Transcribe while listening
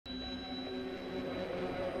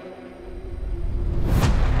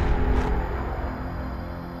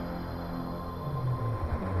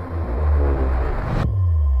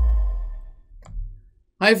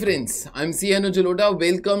Hi friends, I'm Anuj Jalota.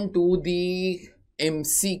 Welcome to the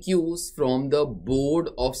MCQs from the Board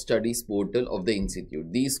of Studies portal of the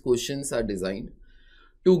Institute. These questions are designed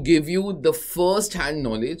to give you the first-hand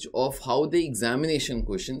knowledge of how the examination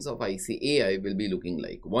questions of ICAI will be looking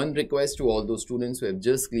like. One request to all those students who have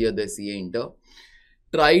just cleared their CA Inter.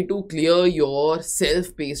 Try to clear your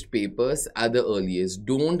self-paced papers at the earliest.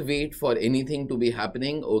 Don't wait for anything to be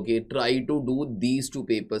happening. Okay, try to do these two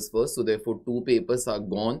papers first. So therefore, two papers are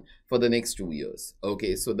gone for the next 2 years.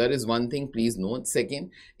 Okay, so that is one thing, please note.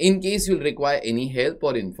 Second, in case you'll require any help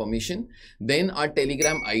or information, then our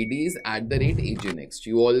Telegram ID is @AJNext.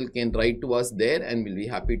 You all can write to us there and we'll be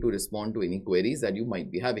happy to respond to any queries that you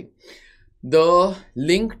might be having. The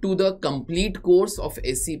link to the complete course of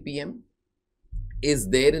SCPM is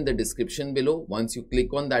there in the description below. Once you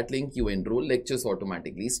click on that link, you enroll, lectures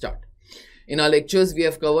automatically start. In our lectures, we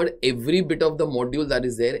have covered every bit of the module that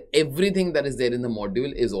is there. Everything that is there in the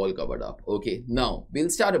module is all covered up. Okay, now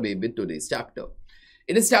we'll start away with today's chapter.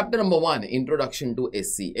 It is chapter number 1, Introduction to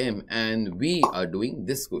SCM, and we are doing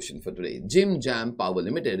this question for today. Jim Jam Power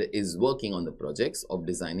Limited is working on the projects of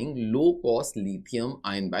designing low-cost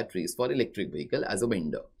lithium-ion batteries for electric vehicle as a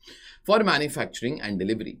vendor for manufacturing and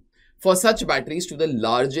delivery for such batteries to the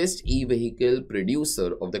largest e-vehicle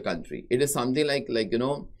producer of the country. It is something like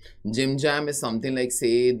Jim Jam is something like,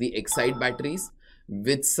 say, the Excite batteries,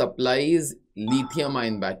 which supplies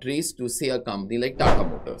lithium-ion batteries to, say, a company like Tata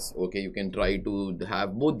Motors. Okay, you can try to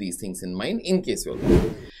have both these things in mind in case you're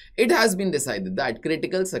wrong. It has been decided that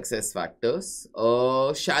critical success factors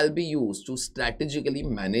shall be used to strategically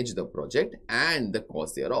manage the project and the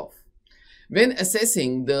cost thereof. When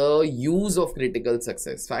assessing the use of critical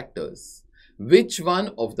success factors, which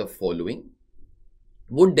one of the following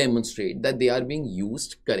would demonstrate that they are being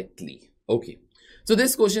used correctly? Okay, so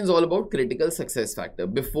this question is all about critical success factor.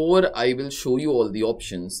 Before I will show you all the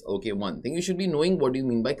options, okay, one thing you should be knowing what do you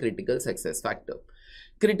mean by critical success factor.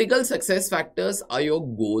 Critical success factors are your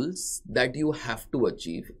goals that you have to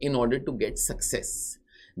achieve in order to get success.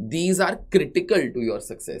 These are critical to your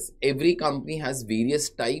success. Every company has various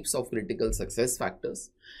types of critical success factors.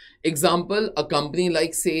 Example, a company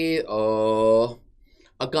like, say,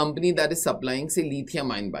 a company that is supplying, say,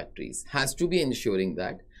 lithium-ion batteries has to be ensuring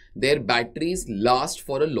that their batteries last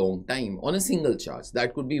for a long time on a single charge.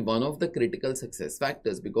 That could be one of the critical success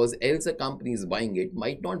factors, because else a company is buying it,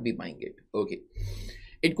 might not be buying it. Okay.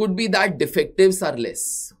 It could be that defectives are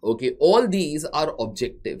less. Okay, all these are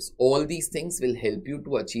objectives. All these things will help you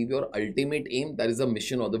to achieve your ultimate aim. That is the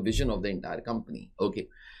mission or the vision of the entire company. Okay,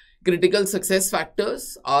 critical success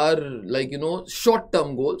factors are like,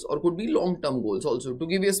 short-term goals or could be long-term goals also. To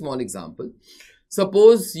give you a small example,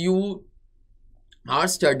 suppose you are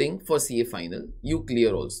studying for CA final, you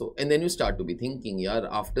clear also, and then you start to be thinking, yeah,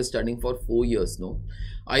 after studying for 4 years, no,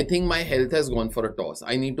 I think my health has gone for a toss.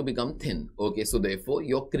 I need to become thin. Okay, so therefore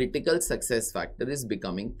your critical success factor is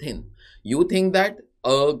becoming thin. You think that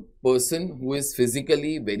a person who is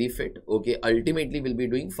physically very fit, okay, ultimately will be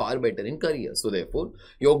doing far better in career. So therefore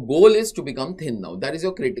your goal is to become thin now. That is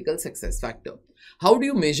your critical success factor. How do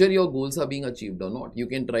you measure your goals are being achieved or not? You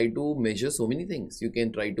can try to measure so many things. You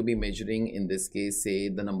can try to be measuring, in this case, say,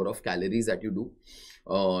 the number of calories that you do.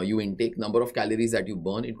 You intake, number of calories that you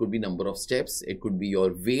burn. It could be number of steps. It could be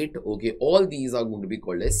your weight. Okay, all these are going to be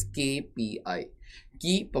called as KPI,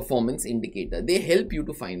 key performance indicator. They help you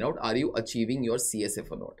to find out, are you achieving your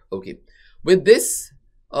CSF or not? Okay, with this,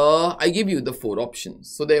 I give you the 4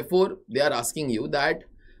 options. So therefore, they are asking you that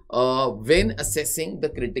when assessing the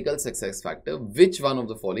critical success factor, which one of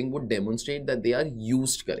the following would demonstrate that they are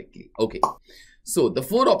used correctly? Okay, so the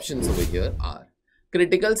 4 options over here are: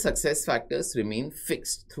 critical success factors remain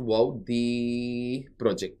fixed throughout the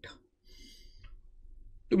project.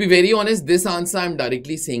 To be very honest, this answer I'm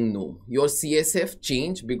directly saying no. Your CSF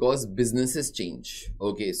change because businesses change.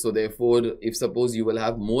 Okay, so therefore, if suppose you will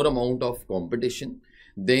have more amount of competition,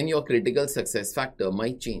 then your critical success factor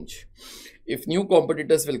might change. If new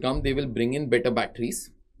competitors will come, they will bring in better batteries.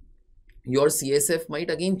 Your CSF might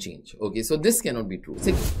again change. Okay, so this cannot be true.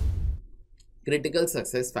 Critical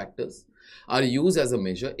success factors are used as a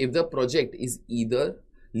measure if the project is either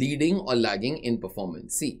leading or lagging in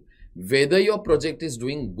performance. See, whether your project is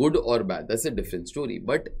doing good or bad, that's a different story,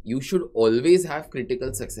 but you should always have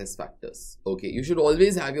critical success factors. Okay, you should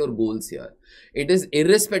always have your goals here. It is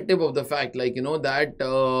irrespective of the fact, like,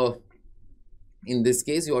 that in this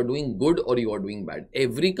case you are doing good or you are doing bad.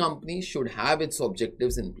 Every company should have its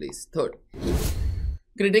objectives in place. Third,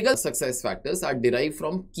 Critical success factors are derived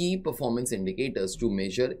from key performance indicators to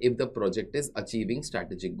measure if the project is achieving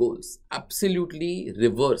strategic goals. Absolutely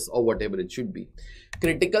reverse or whatever it should be.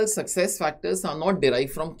 Critical success factors are not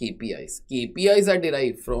derived from KPIs. KPIs are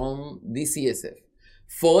derived from the CSF.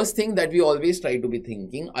 First thing that we always try to be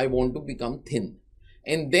thinking, I want to become thin.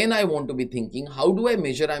 And then I want to be thinking, how do I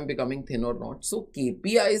measure I'm becoming thin or not? So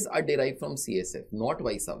KPIs are derived from CSF, not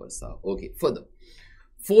vice versa. Okay, further.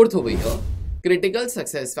 Fourth over here, critical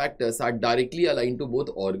success factors are directly aligned to both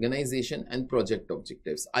organization and project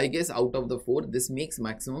objectives. I guess out of the four, this makes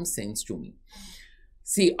maximum sense to me.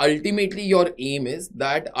 See, ultimately your aim is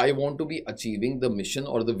that I want to be achieving the mission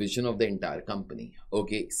or the vision of the entire company.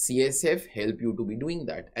 Okay, CSF help you to be doing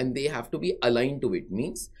that and they have to be aligned to it.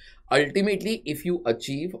 Means ultimately if you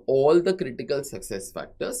achieve all the critical success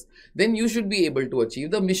factors, then you should be able to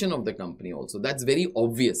achieve the mission of the company also. That's very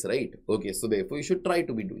obvious, right? Okay, so therefore you should try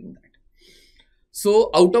to be doing that. So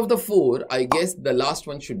out of the four, I guess the last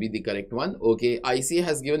one should be the correct one. Okay, ICAI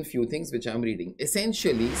has given few things which I'm reading.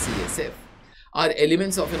 Essentially, CSF are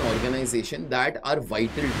elements of an organization that are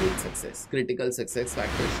vital to its success. Critical success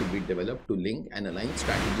factors should be developed to link and align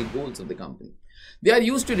strategic goals of the company. They are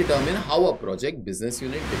used to determine how a project, business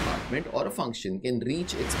unit, department or a function can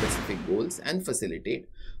reach its specific goals and facilitate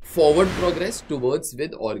forward progress towards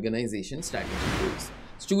with organization strategic goals.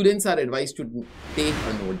 Students are advised to take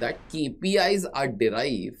a note that KPIs are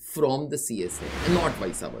derived from the CSF and not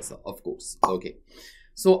vice versa, of course. Okay.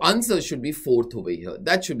 So answer should be fourth over here.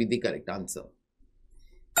 That should be the correct answer.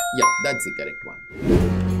 Yeah, that's the correct one.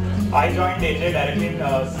 I joined AJ directly in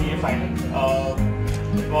CA Finance.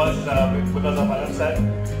 It was because of Anuj sir,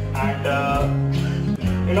 and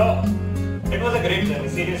it was a great journey.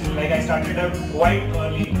 Seriously, like I started out quite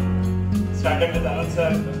early. Started with Anuj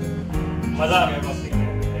sir. Maza aa gaya masti mein.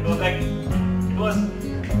 It was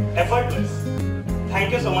effortless.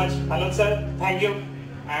 Thank you so much, Anuj sir. Thank you.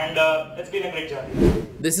 And it's been a great journey.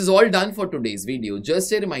 This is all done for today's video.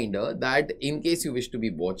 Just a reminder that in case you wish to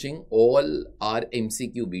be watching all our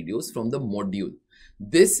MCQ videos from the module,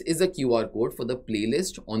 this is a QR code for the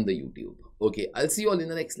playlist on the YouTube. Okay, I'll see you all in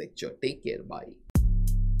the next lecture. Take care. Bye.